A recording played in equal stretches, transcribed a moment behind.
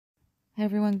Hi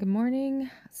everyone, good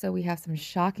morning. So we have some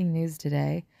shocking news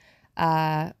today.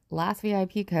 Last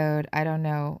VIP code, I don't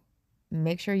know.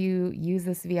 Make sure you use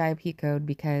this VIP code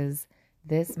because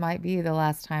this might be the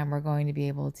last time we're going to be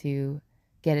able to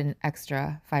get an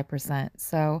extra 5%.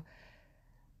 So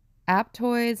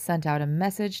Aptoide sent out a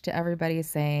message to everybody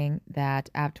saying that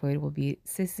Aptoide will be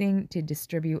ceasing to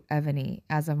distribute Evony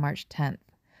as of March 10th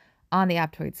on the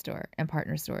Aptoide store and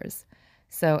partner stores.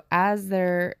 So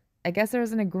I guess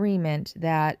there's an agreement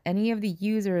that any of the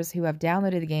users who have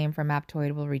downloaded the game from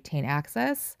Aptoide will retain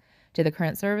access to the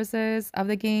current services of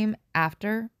the game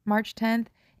after March 10th,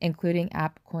 including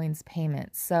AppCoin's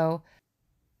payments. So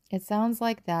it sounds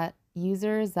like that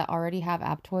users that already have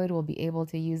Aptoide will be able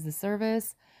to use the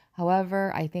service.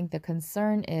 However, I think the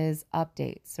concern is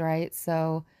updates, right?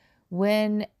 So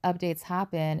when updates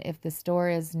happen, if the store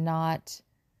is not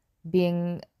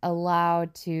being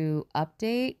allowed to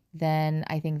update, then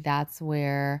I think that's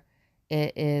where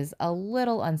it is a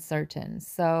little uncertain.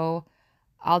 So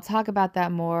I'll talk about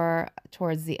that more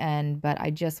towards the end, but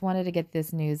I just wanted to get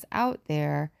this news out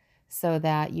there so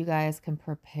that you guys can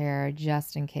prepare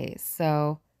just in case.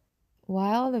 So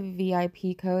while the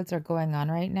VIP codes are going on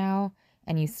right now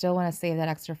and you still want to save that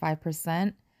extra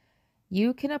 5%,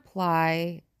 you can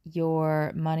apply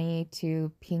your money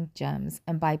to pink gems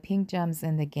and buy pink gems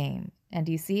in the game. And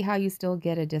do you see how you still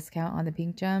get a discount on the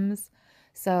pink gems?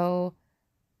 So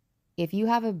if you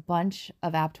have a bunch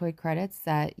of Aptoide credits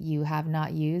that you have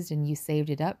not used and you saved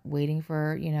it up waiting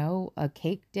for, a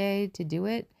cake day to do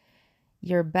it,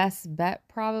 your best bet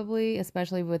probably,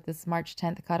 especially with this March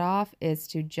 10th cutoff, is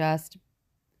to just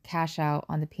cash out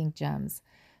on the pink gems.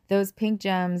 Those pink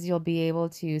gems you'll be able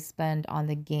to spend on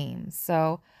the game.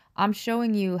 So I'm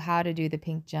showing you how to do the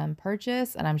pink gem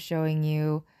purchase and I'm showing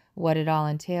you what it all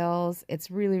entails.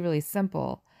 It's really, really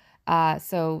simple.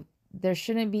 So there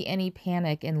shouldn't be any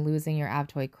panic in losing your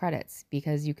Aptoide credits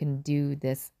because you can do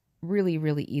this really,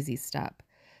 really easy step.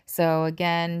 So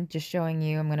again, just showing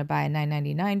you, I'm going to buy a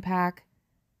 $9.99 pack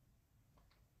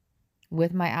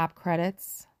with my app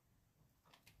credits.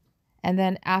 And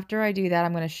then after I do that,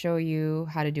 I'm going to show you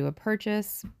how to do a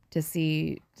purchase to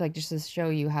see, like, just to show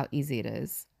you how easy it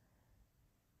is.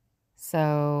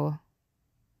 So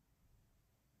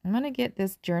I'm going to get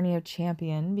this Journey of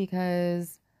Champion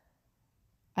because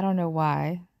I don't know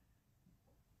why,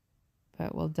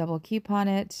 but we'll double keep on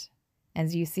it.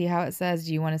 As you see how it says,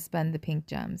 do you want to spend the pink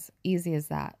gems? Easy as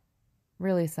that.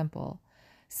 Really simple.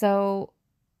 So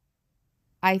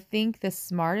I think the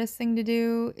smartest thing to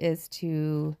do is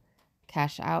to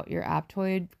cash out your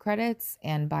Aptoide credits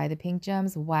and buy the pink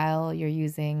gems while you're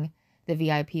using the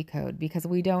VIP code because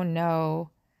we don't know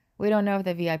if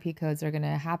the VIP codes are going to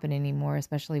happen anymore,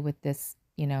 especially with this,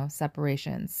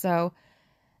 separation. So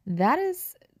that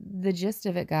is the gist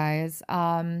of it, guys.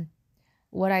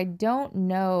 What I don't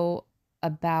know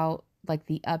about like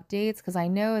the updates, because I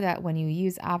know that when you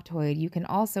use Aptoide, you can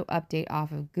also update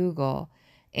off of Google.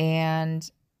 And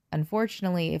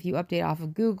unfortunately, if you update off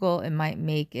of Google, it might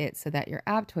make it so that your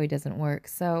Aptoide doesn't work.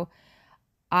 So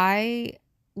I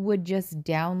would just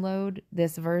download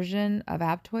this version of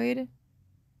Aptoide,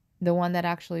 the one that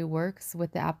actually works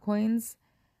with the app coins.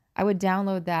 I would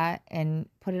download that and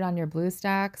put it on your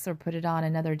BlueStacks or put it on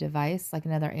another device, like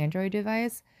another Android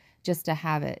device, just to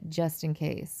have it, just in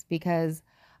case. Because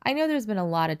I know there's been a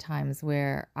lot of times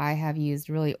where I have used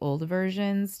really old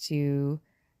versions to,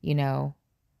 you know,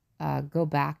 go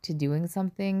back to doing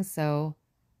something. So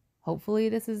hopefully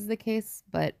this is the case,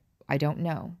 but I don't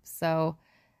know. So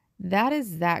that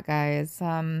is that, guys.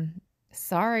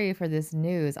 Sorry for this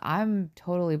news. I'm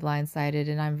totally blindsided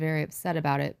and I'm very upset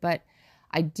about it, but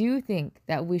I do think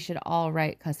that we should all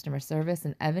write customer service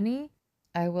in Evony.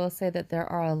 I will say that there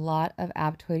are a lot of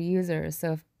Aptoide users.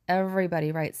 So if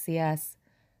everybody writes CS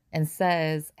and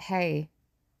says, hey,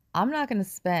 I'm not going to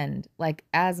spend like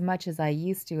as much as I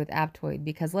used to with Aptoide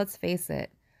because let's face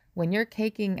it, when you're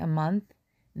caking a month,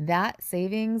 that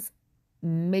savings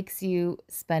makes you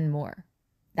spend more.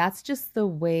 That's just the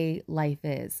way life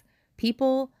is.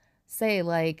 People say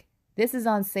like this is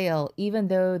on sale even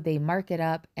though they mark it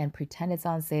up and pretend it's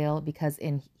on sale because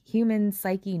in human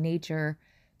psyche nature,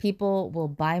 people will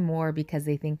buy more because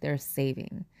they think they're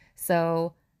saving.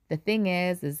 So the thing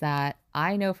is that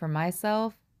I know for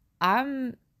myself,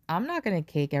 I'm I'm not going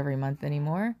to cake every month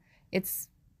anymore. It's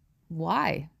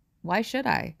why? Why should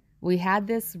I? We had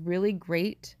this really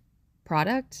great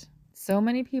product. So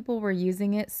many people were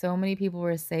using it. So many people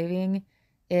were saving.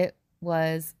 It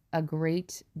was a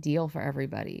great deal for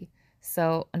everybody.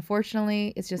 So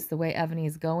unfortunately, it's just the way Evony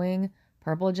is going.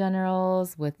 Purple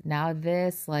Generals with now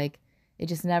this, like it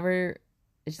just never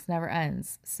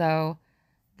ends. So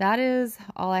that is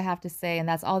all I have to say, and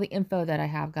that's all the info that I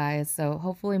have, guys. So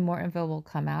hopefully more info will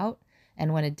come out,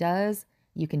 and when it does,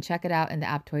 you can check it out in the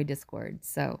Aptoide Discord.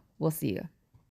 So we'll see you.